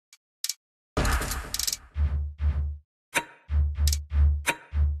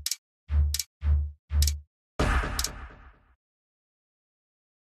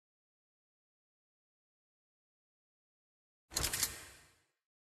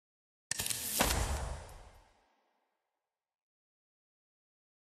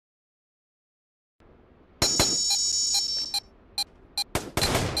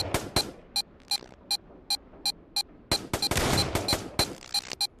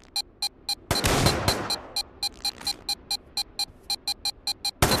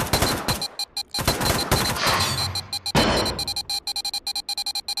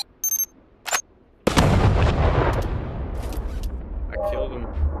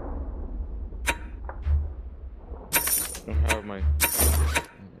I have my.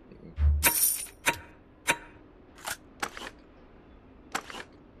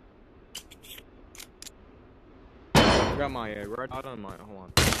 I got my red dot on my. Hold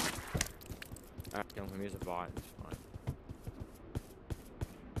on. I kill him. He's a bot. It's fine.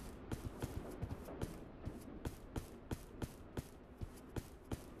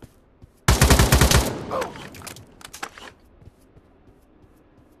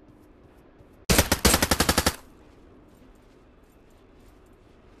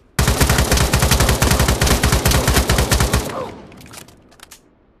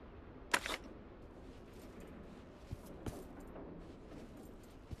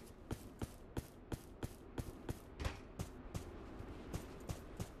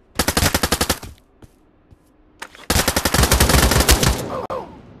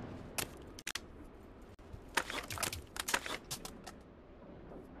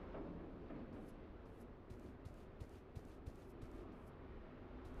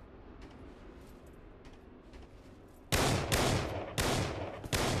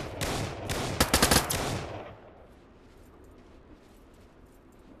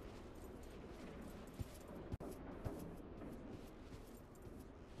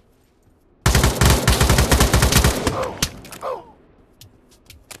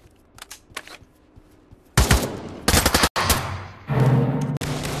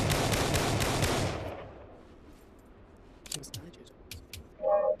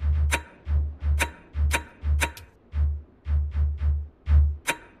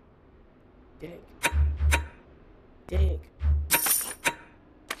 Dig. Dig.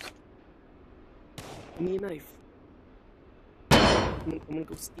 Give me a knife. I'm gonna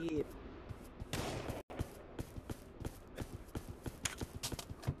go stab.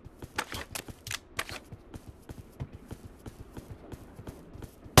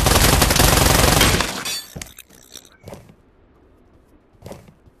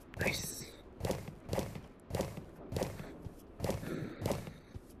 Nice.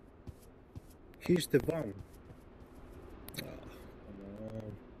 Here's the one. Oh, come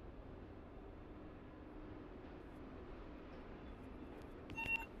on.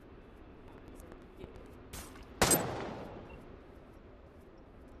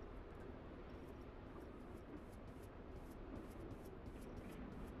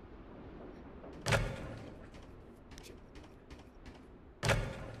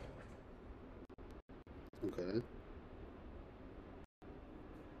 Okay.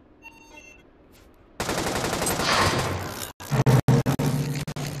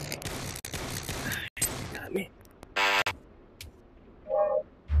 Got me.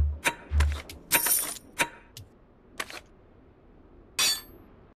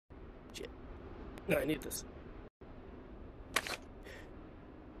 Shit. No, I need this.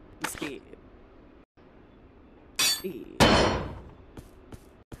 Steve. Steve.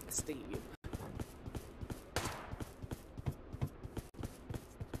 Steve.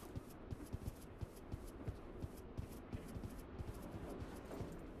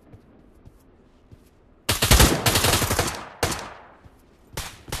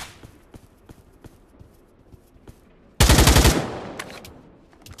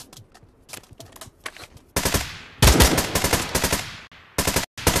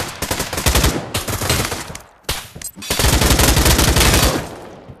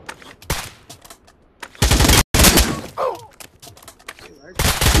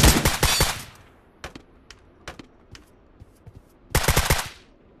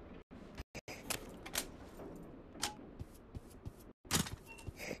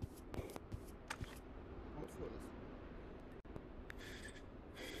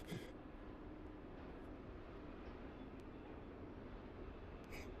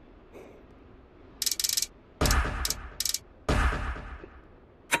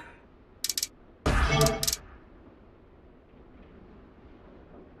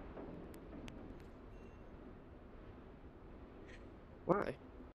 Why?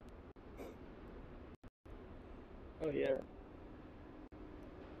 Oh yeah.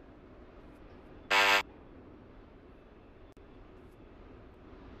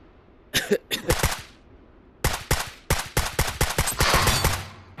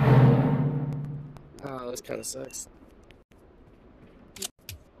 Oh, this kind of sucks.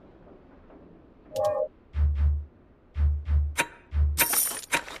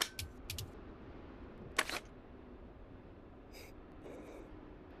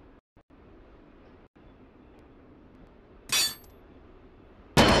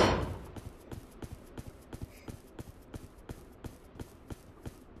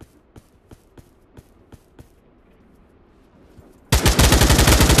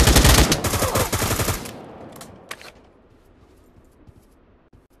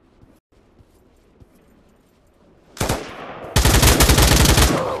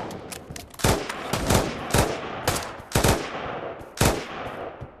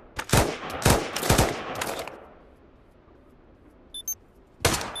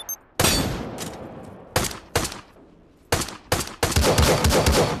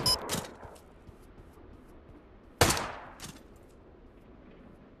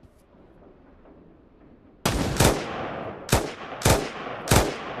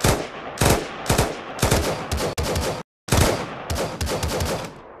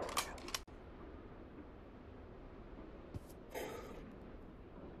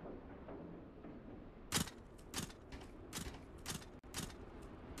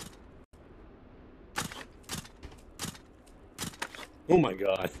 Oh my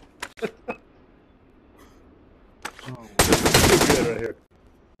god. Oh. Too good right here.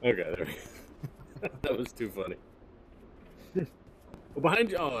 Okay, there we go. That was too funny. Oh,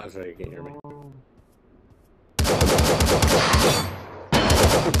 behind you. Oh, that's right. You can't hear me.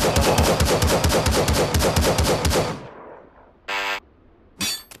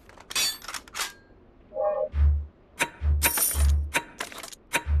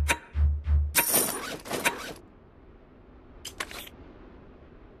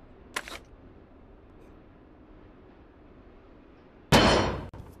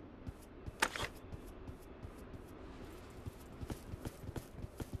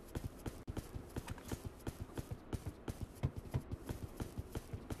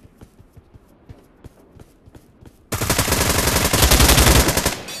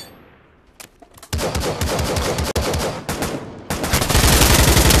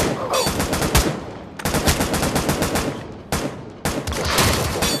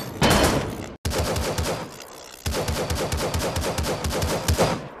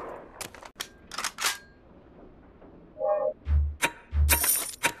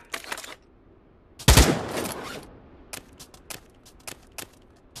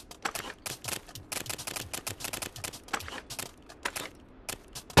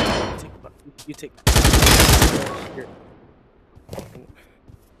 You take. Here.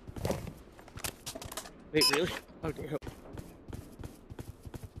 Wait, really? Oh, dear.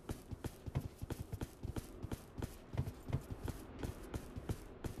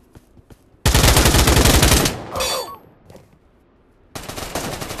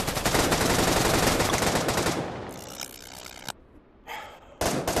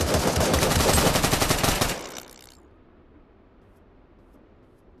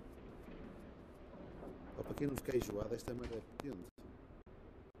 Para quem não ficar enjoado, esta merda é potente.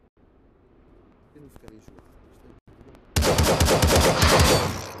 Quem não ficar enjoado,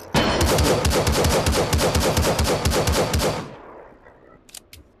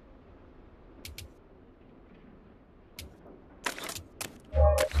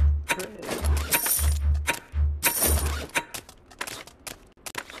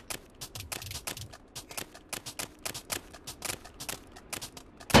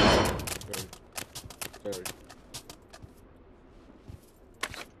 Sorry.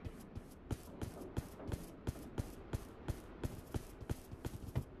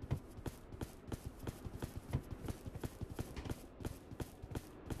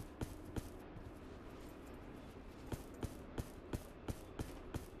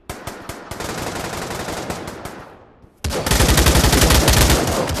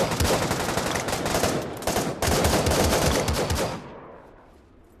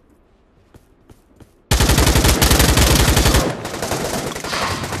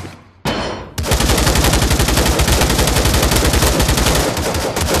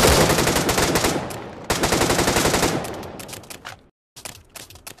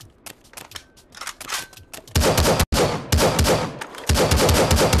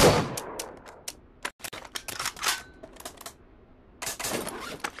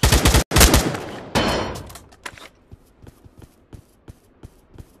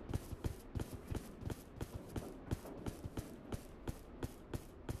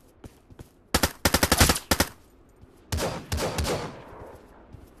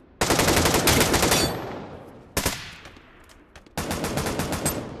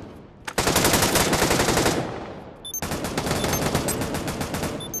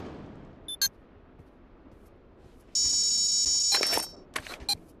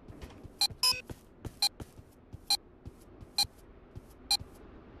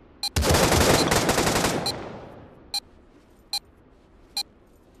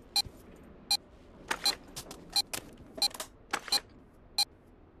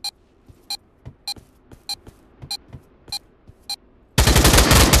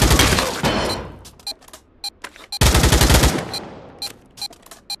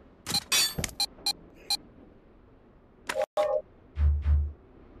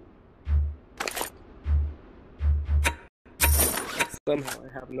 Somehow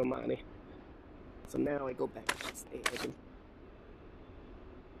I have no money. So now I go back to the stage.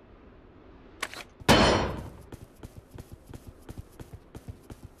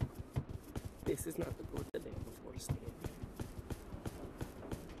 This is not the good the day before the stage.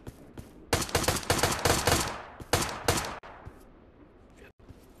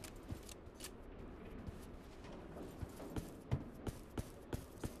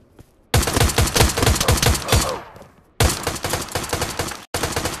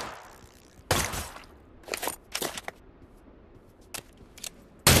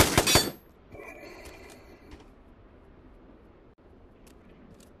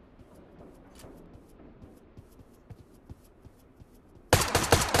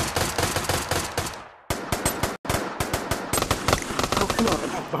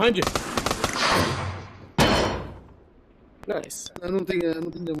 Behind you. Nice. não tinha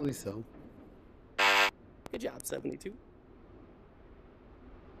munição. Good job, 72.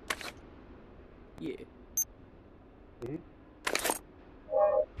 Yeah.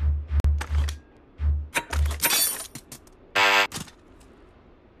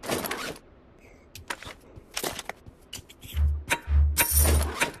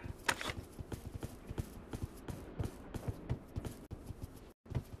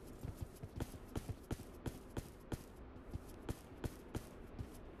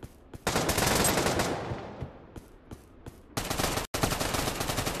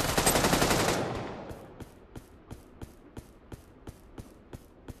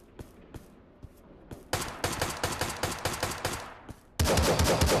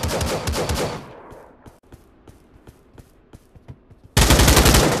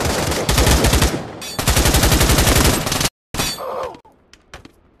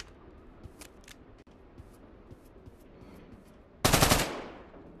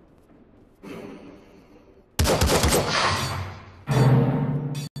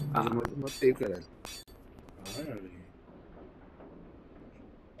 Matei o caralho.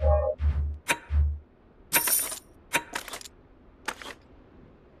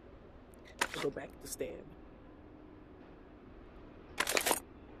 I'll go back to stand.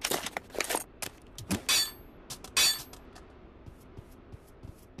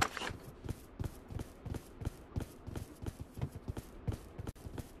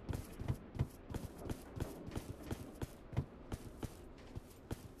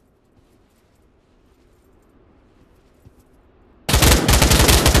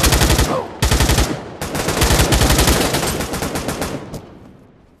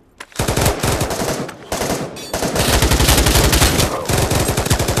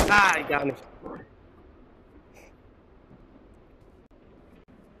 Ah, he got me.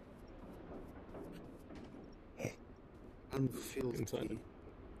 Unfilled Inside key. him.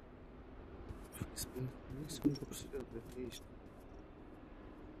 Isso não estou a perceber o que é isto.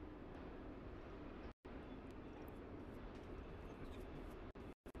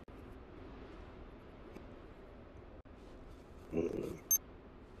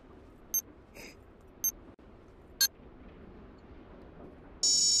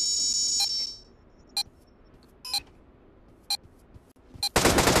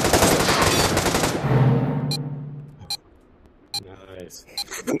 Nice.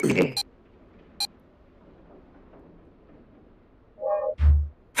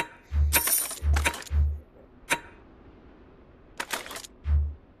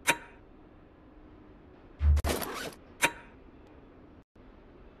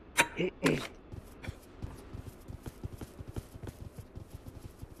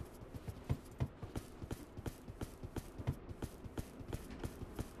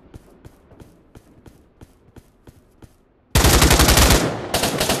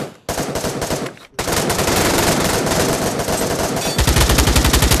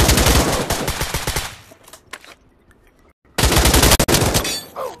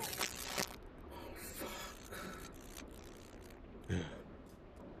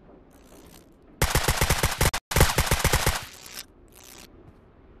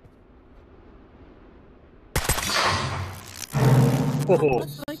 Oh, oh man.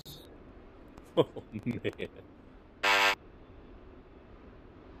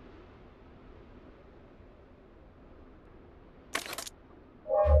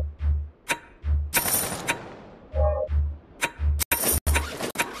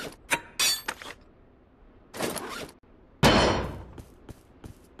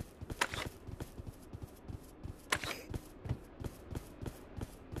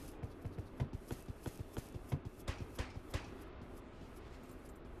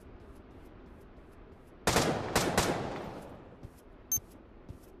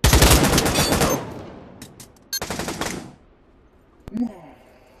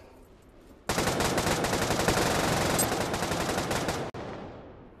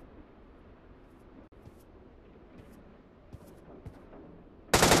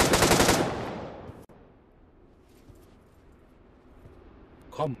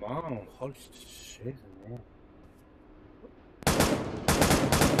 Come on, holy shit, man.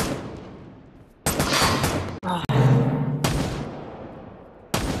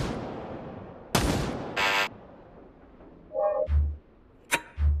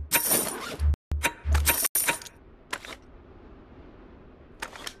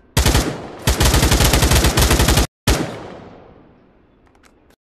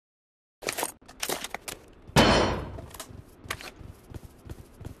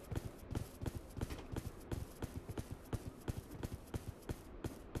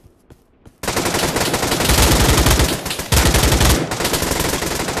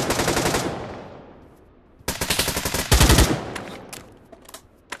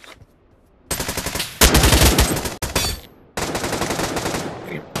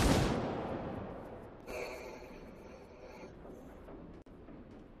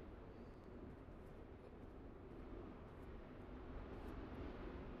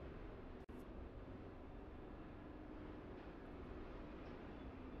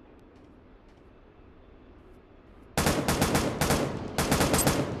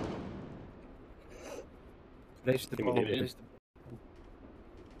 Where's the Give me bomb? David.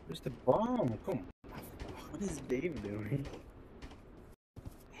 Where's the bomb? Come on. What is Dave doing?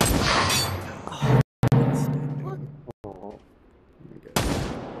 What? Oh my god.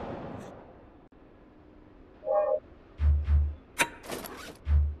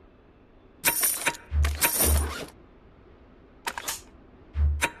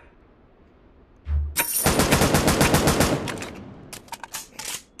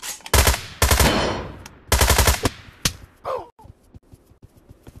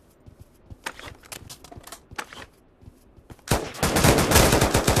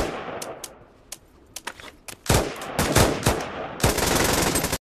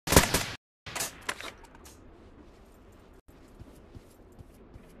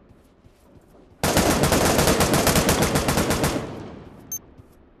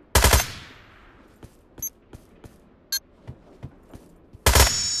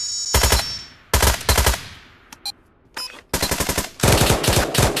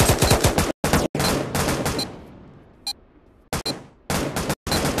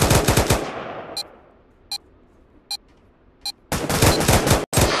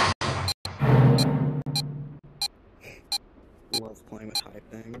 Love playing with high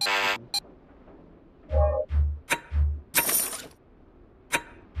things.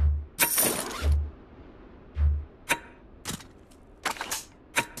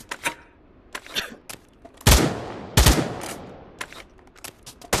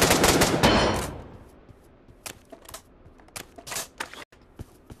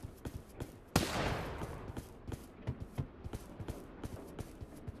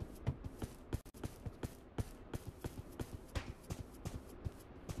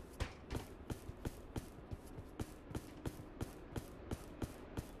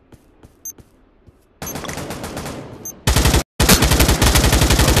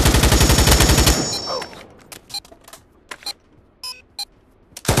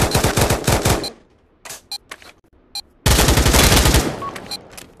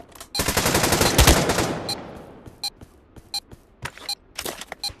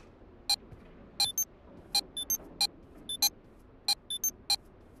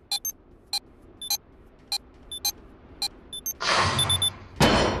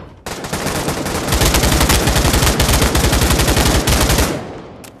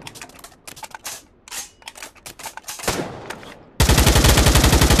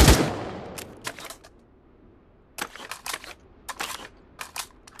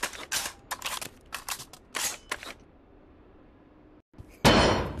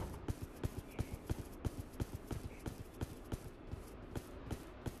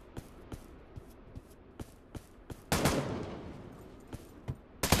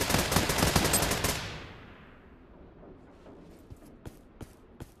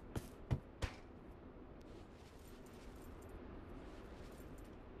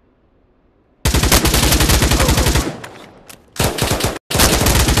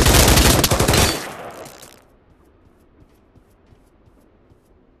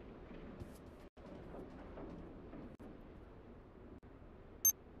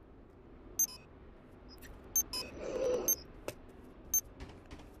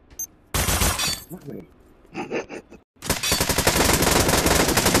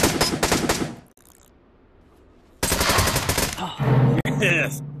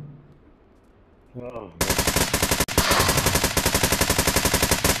 Yes. Oh.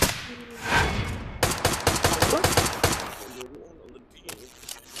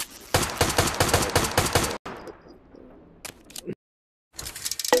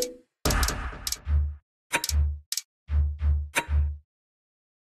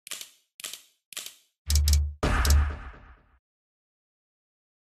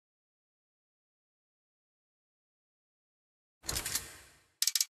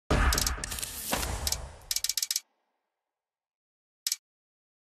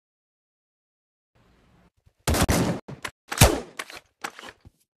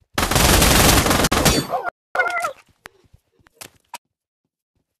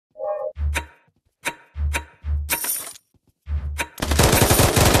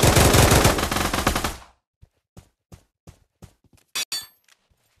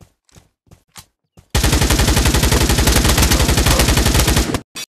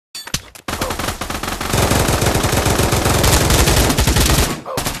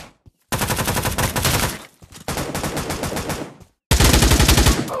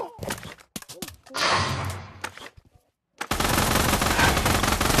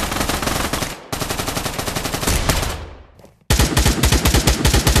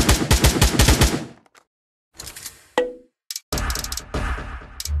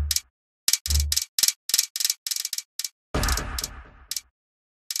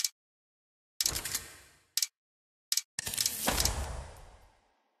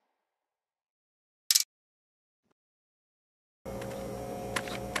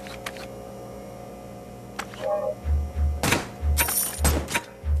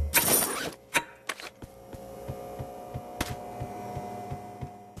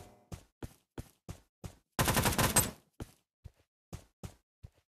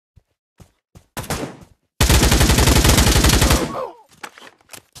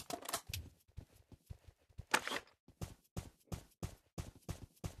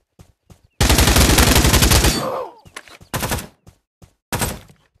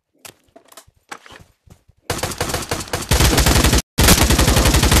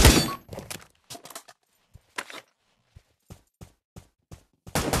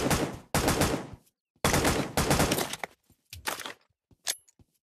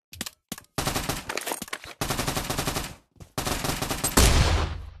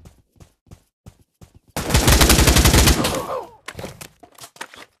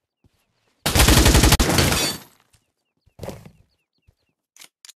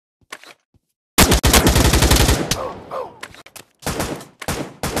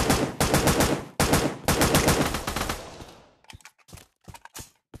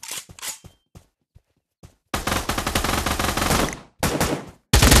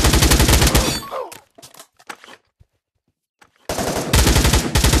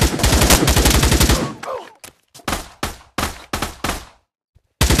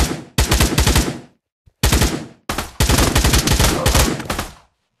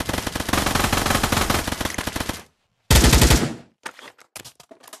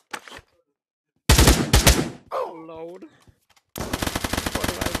 reload. Why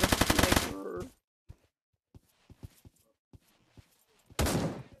do I have a sniper?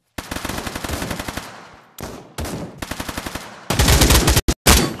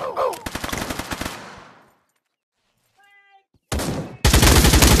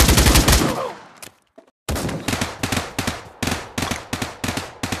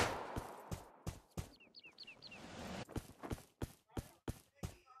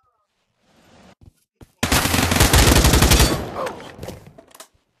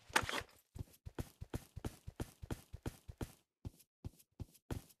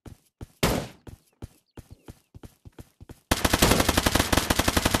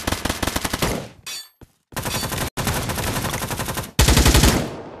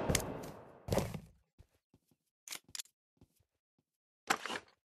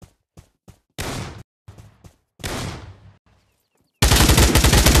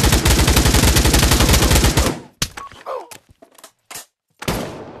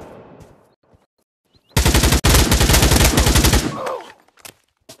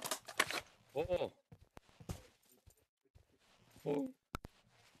 Oh. Oh.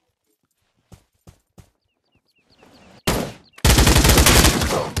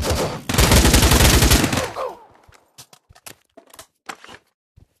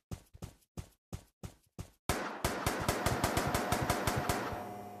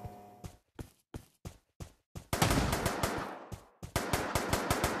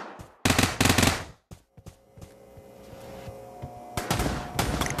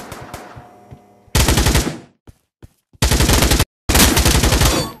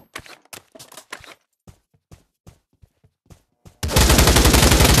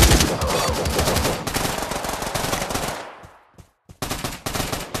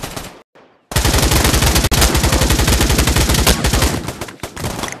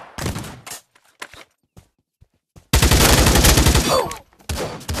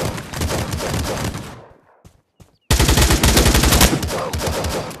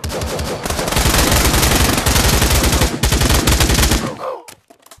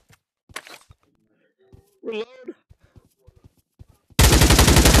 Reload.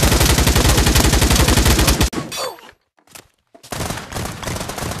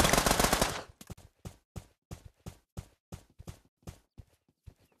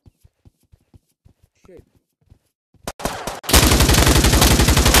 Shit.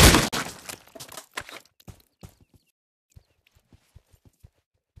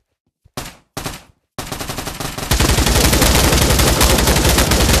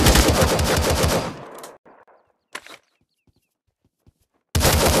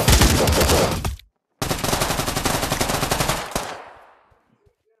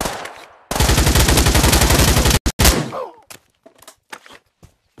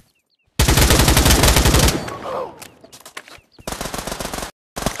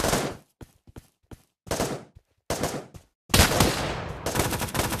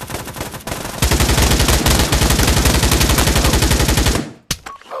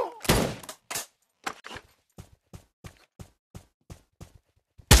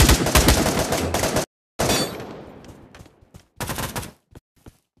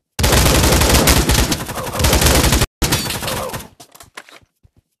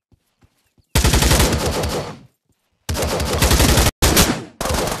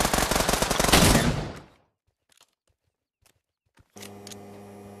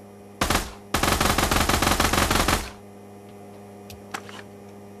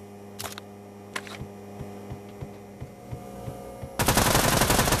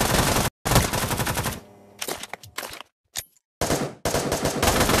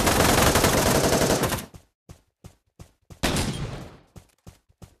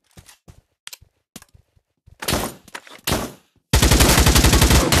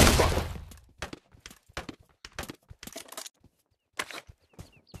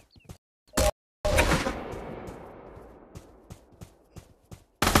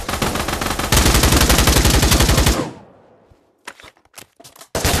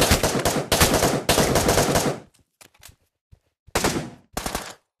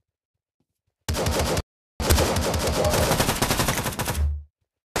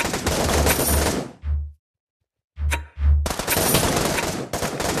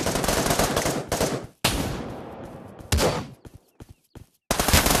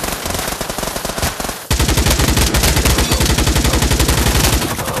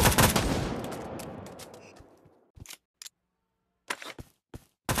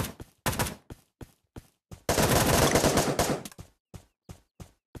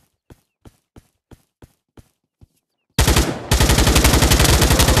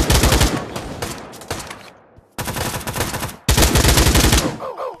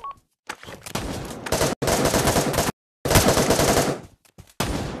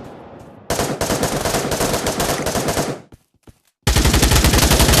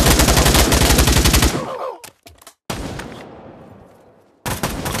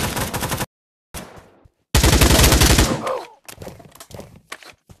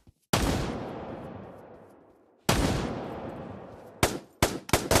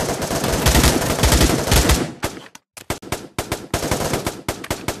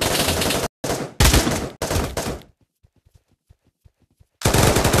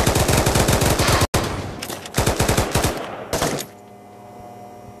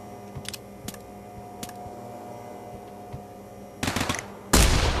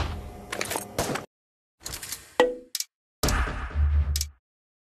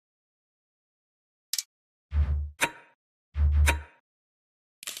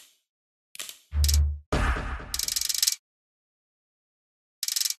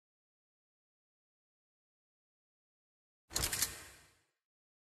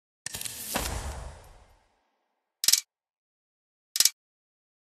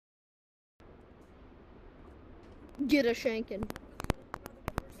 Get a shankin'.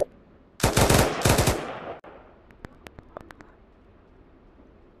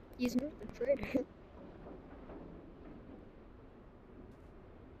 He's not the traitor.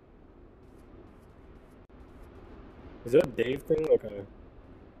 Is that a Dave thing? Okay.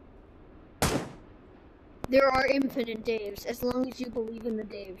 There are infinite Daves. As long as you believe in the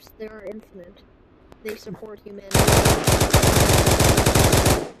Daves, there are infinite. They support humanity.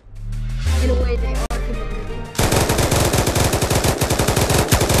 In a way, they are humanity.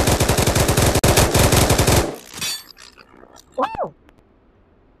 Wow!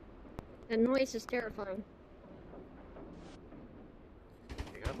 That noise is terrifying.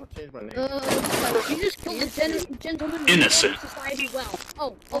 I'm gonna change my name. You just killed the gentleman Innocent. society well.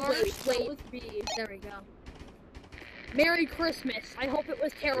 Oh, wait. There we go. Merry Christmas. I hope it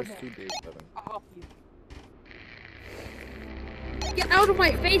was terrible. There's 2 days, Evan. Oh, Get out of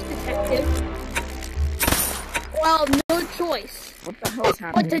my face, detective. Well, no choice what the hell is but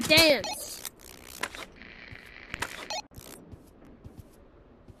happening? to dance.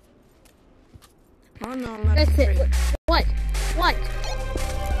 Oh no, That's it. What? What?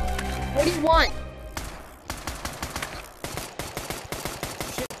 What do you want?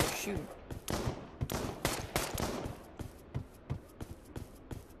 Shoot.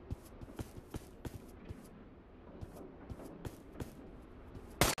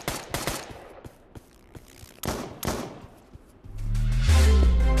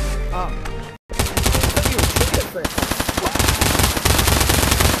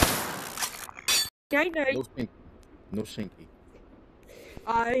 Night night. No shinky. No shinky.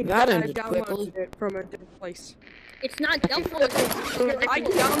 I That ended quickly. downloaded it from a different place. It's not downloaded. I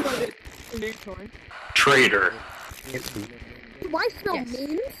downloaded it from the torrent. Traitor. Do I smell Yes.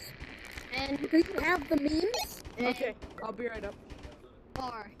 memes? And do you have the memes? Okay, I'll be right up.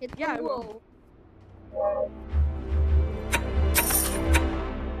 R. Hit Yeah, I the will. wall.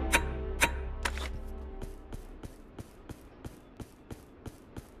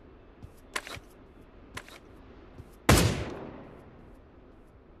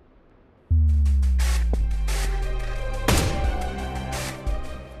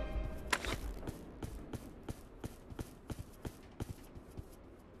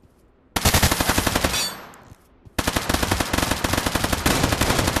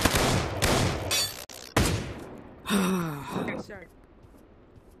 Okay, sorry.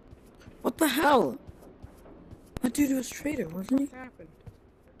 What the hell? That dude was traitor, wasn't he? What happened?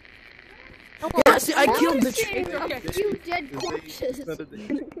 Yeah, see, I killed the Noticing traitor. a few dead corpses.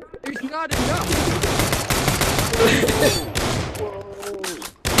 There's not enough.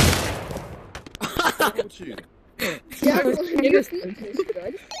 What's with you? Devlin, your feet is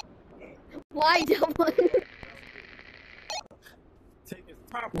good. Why, Devlin? Take his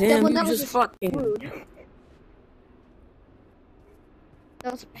property. Damn, Devlin, you that was just fucking. rude.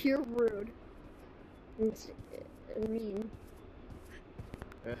 That was pure rude. It's mean.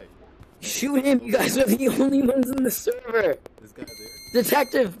 Hey, Shoot him, you guys are the only ones in the server. this guy there.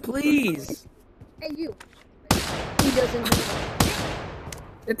 Detective, please. Hey, you. He doesn't know.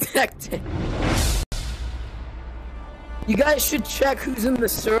 Detective. You guys should check who's in the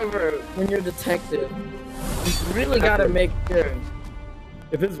server when you're detective. You really gotta make sure.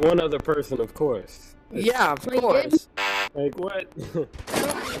 If it's one other person, of course. Yeah, of Like course. Like what?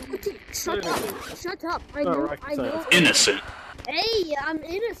 Shut up. Shut up. I Oh, know. rocket I know. science. Innocent. Hey, I'm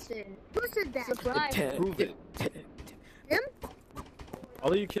innocent. Who said that? Surprise. Prove it. Him?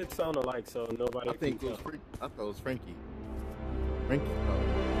 All of you kids sound alike, so nobody I think can it was tell. I thought it was Frankie. Frankie.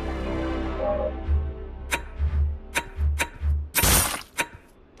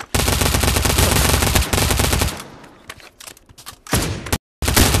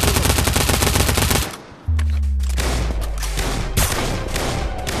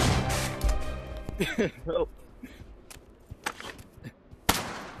 Oh.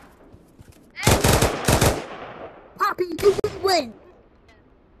 Poppy, did we win?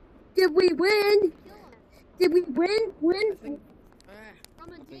 Did we win? Did we win? Win? From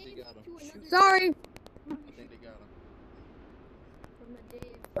a think they Dave got him. to another. Sorry. I think they got him. From a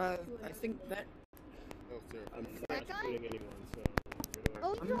Dave. I think that. Oh, sir. I'm That not guy? shooting anyone, so.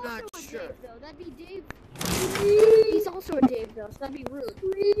 Oh, I'm you're also not a sure. Dave, though. That'd be Dave. He's also a Dave, though, so that'd be rude.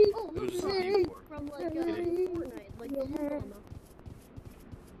 Oh, look, Who's it's Dave Dave for? from, like, Fortnite. Like, Oklahoma.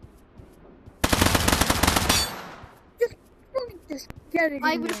 Just get it.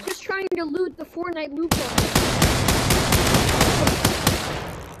 I was just trying to loot the Fortnite loot box.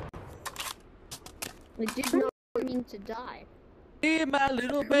 I did not mean to die. Hey, my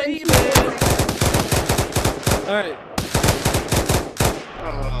little baby. Alright.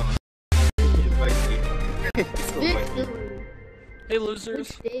 Vic, Hey, losers.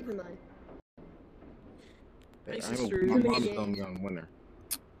 Which Dave am I? Hey, I sister. my mom's Dave. telling me I'm a winner.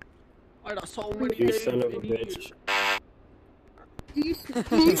 I got so many You Daves son of a in here. bitch. Do you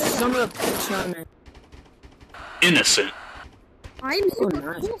You son of a bitch on it. Innocent. I'm super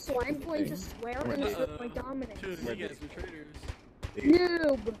nice. cool, so I'm going to swear and assert my dominance. Two of you guys are traitors.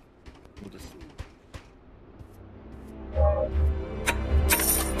 Noob! We'll just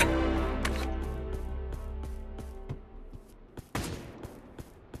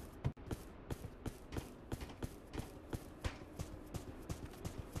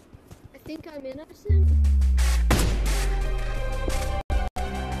I think I'm innocent.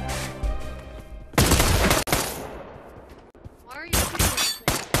 Why are you shooting this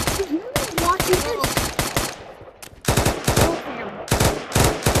thing? Did you watching this?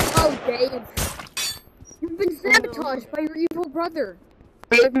 Oh, Dave. You've been sabotaged by your evil brother.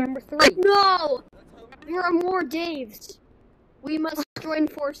 Dave number 3. No! There are more Daves. We must join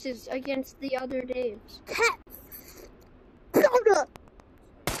forces against the other Daves. Cat! Soda!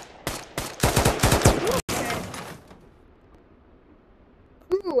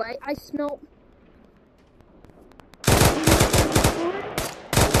 Ooh, I smell...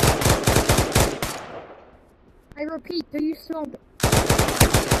 I repeat, do you smell...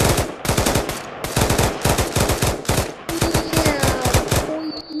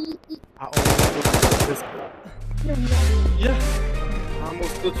 I almost killed you with a pistol. Yeah. I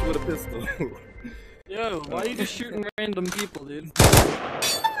almost killed you with a pistol. Yo, why are you just shooting random people, dude?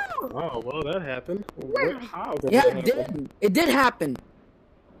 Oh, well, that happened. What? How did Yeah, that it happen? did. It did happen.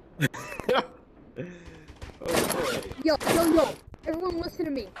 Oh, boy. Yo, everyone listen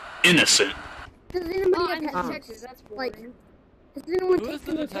to me. Innocent. Does anybody Oh, I'm have a pets? detective. That's Like, boring. does anyone Who take is the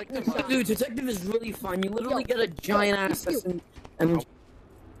some detective? detective Dude, detective is really fun. You literally get a giant ass and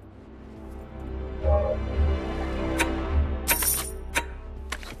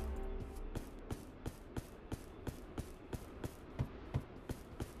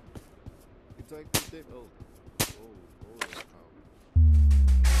Detective Dick. Oh.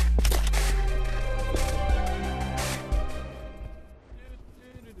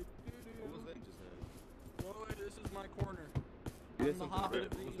 What was that you just had? Boy, this is my corner. You had I'm the something Hobbit red. of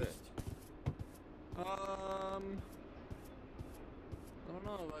the What was East. I don't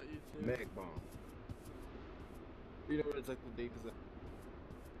know about you two. Mag bomb. You know what Detective Dick is?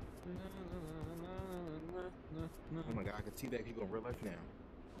 Oh my god, I can see that people in real life now.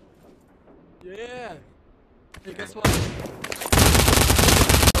 Yeah. Hey, guess what?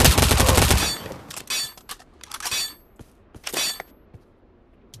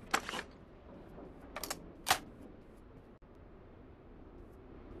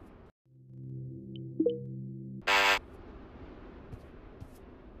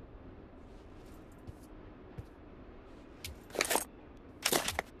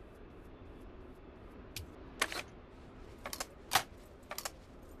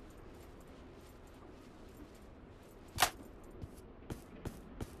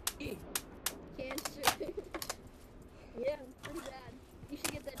 Cancer. Yeah, pretty bad. You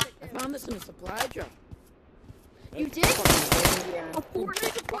should get that checked I out. found this in a supply drop. You did? Yeah. A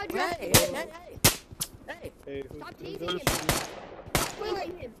Fortnite supply drop? Hey, hey, hey, hey! Hey, Stop who's tasing him. this? Stop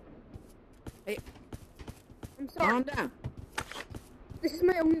tasing him. I'm sorry. Calm down. This is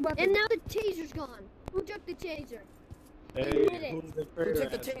my only weapon. And now the taser's gone. Who took the taser? Hey, Admit it. who's the Who traitor?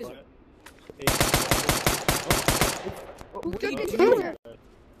 took the taser? Who took the What taser?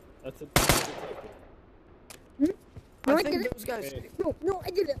 That's a No, I I think didn't. those guys. Hey. No, I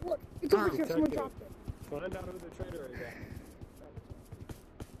didn't. Look, it's over here. Someone detective. dropped it. Find out who the traitor is.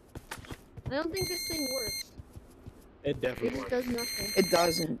 I don't think this thing works. It It definitely just works. does nothing. It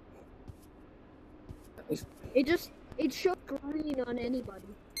doesn't. It shows green on anybody.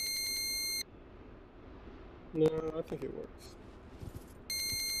 No, I think it works.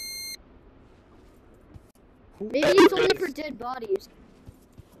 Maybe it's only for dead bodies.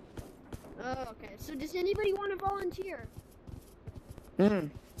 Oh, okay. So does anybody want to volunteer? Hmm.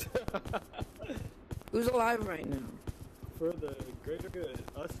 Who's alive right now? For the greater good,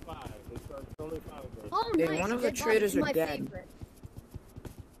 us five. It's only five of us. Oh, Hey, nice. one of the Dead traitors bodies, are my dead. favorite.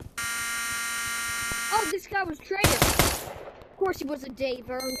 Oh, this guy was traitor. Of course he was a Dave.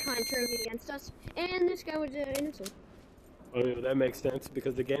 Our own kind turned against us. And this guy was innocent. Oh, yeah, that makes sense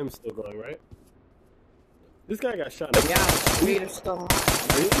because the game's still going, right? This guy got shot. Yeah, the traitor's still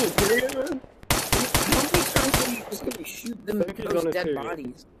alive. Are you in a period, man? How many times are you just gonna shoot them Think he's on those his dead period.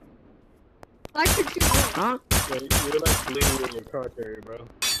 bodies? I should shoot him. Huh? Wait, you're like bleeding in your car carrier, bro.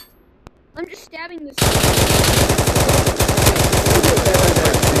 I'm just stabbing this.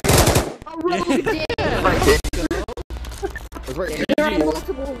 A rogue Dave. As There are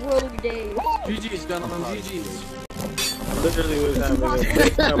multiple rogue days. GG's, gentlemen, GG's. Literally was It's having impossible a to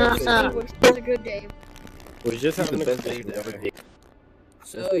great conversation. distinguish what's a good day. Was just This is having the a best day ever.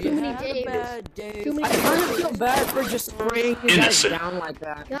 So you many had a days. bad day. Too many I kind of feel bad for just spraying you guys Innocent. down like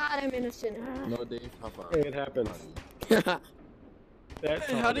that. God, I'm innocent. No, Dave, how far? Hey, it happens. That's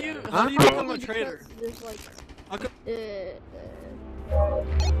Hey, all how do you that how do you Probably become a because traitor? there's like, How come-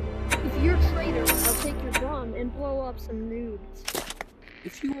 if you're a traitor, I'll take your gun and blow up some nudes.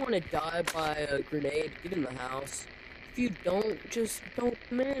 If you want to die by a grenade, get in the house. If you don't, just don't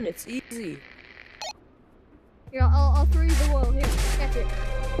come in. It's easy. Here, I'll throw you the wall. Here, catch it.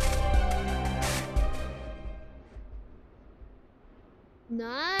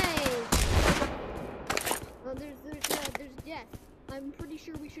 Nice. Oh, there's death. I'm pretty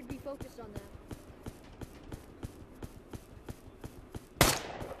sure we should be focused on that.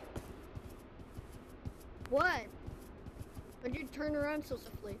 What? I did turn around so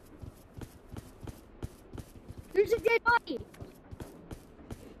swiftly. There's a dead body!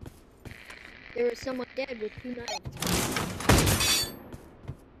 There is someone dead with 2 knives.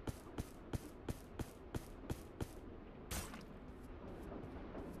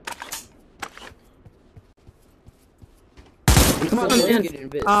 Come on, Let's man. get in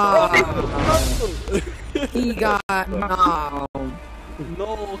bed. He got no.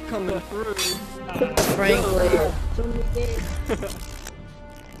 No coming through. Frankly, Someone is dead.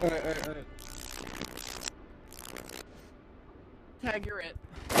 Alright. Tag, you're it.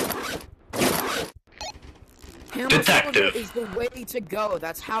 Camo Detective. soldier is the way to go.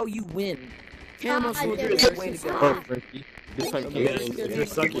 That's how you win. Camo soldier damn is it. the way to go. Oh, Frankie. This time, I mean, if you're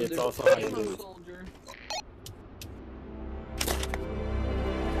sucky, it's also how you lose. Soldier.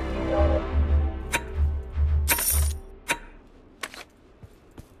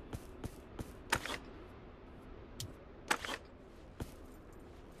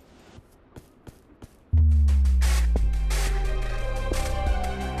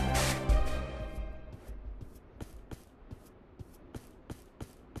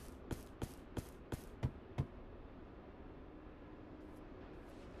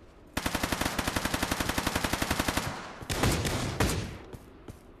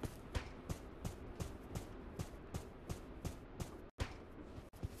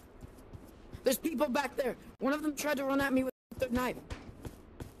 There's people back there. One of them tried to run at me with their knife.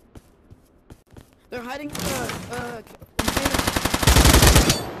 They're hiding in the container.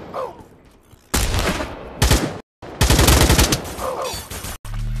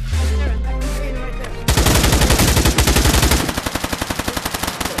 Right there, in that container right there.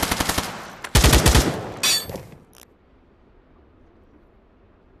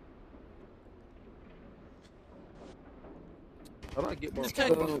 How do I get more? Just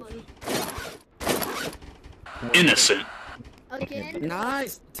tag Innocent. Again?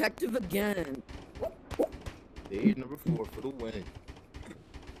 Nice, detective again. Dave number 4 for the win.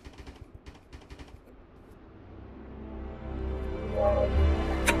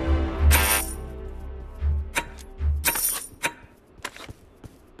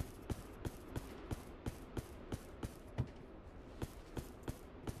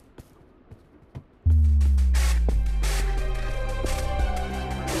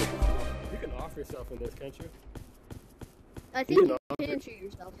 You can off yourself in this, can't you? I think You you can can shoot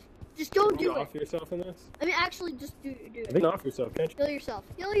yourself. Just don't You do can it. off yourself in this? I mean, actually, just do You it. can off yourself, can't you? Kill yourself.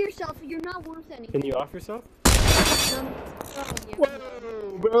 Kill yourself. You're not worth anything. Can you off yourself? Oh, yeah.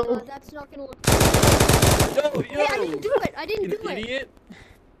 Whoa, bro. That's not gonna look. Yo, Hey, I didn't do it. I didn't you do it. idiot.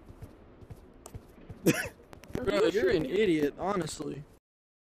 Bro, you're an idiot, honestly.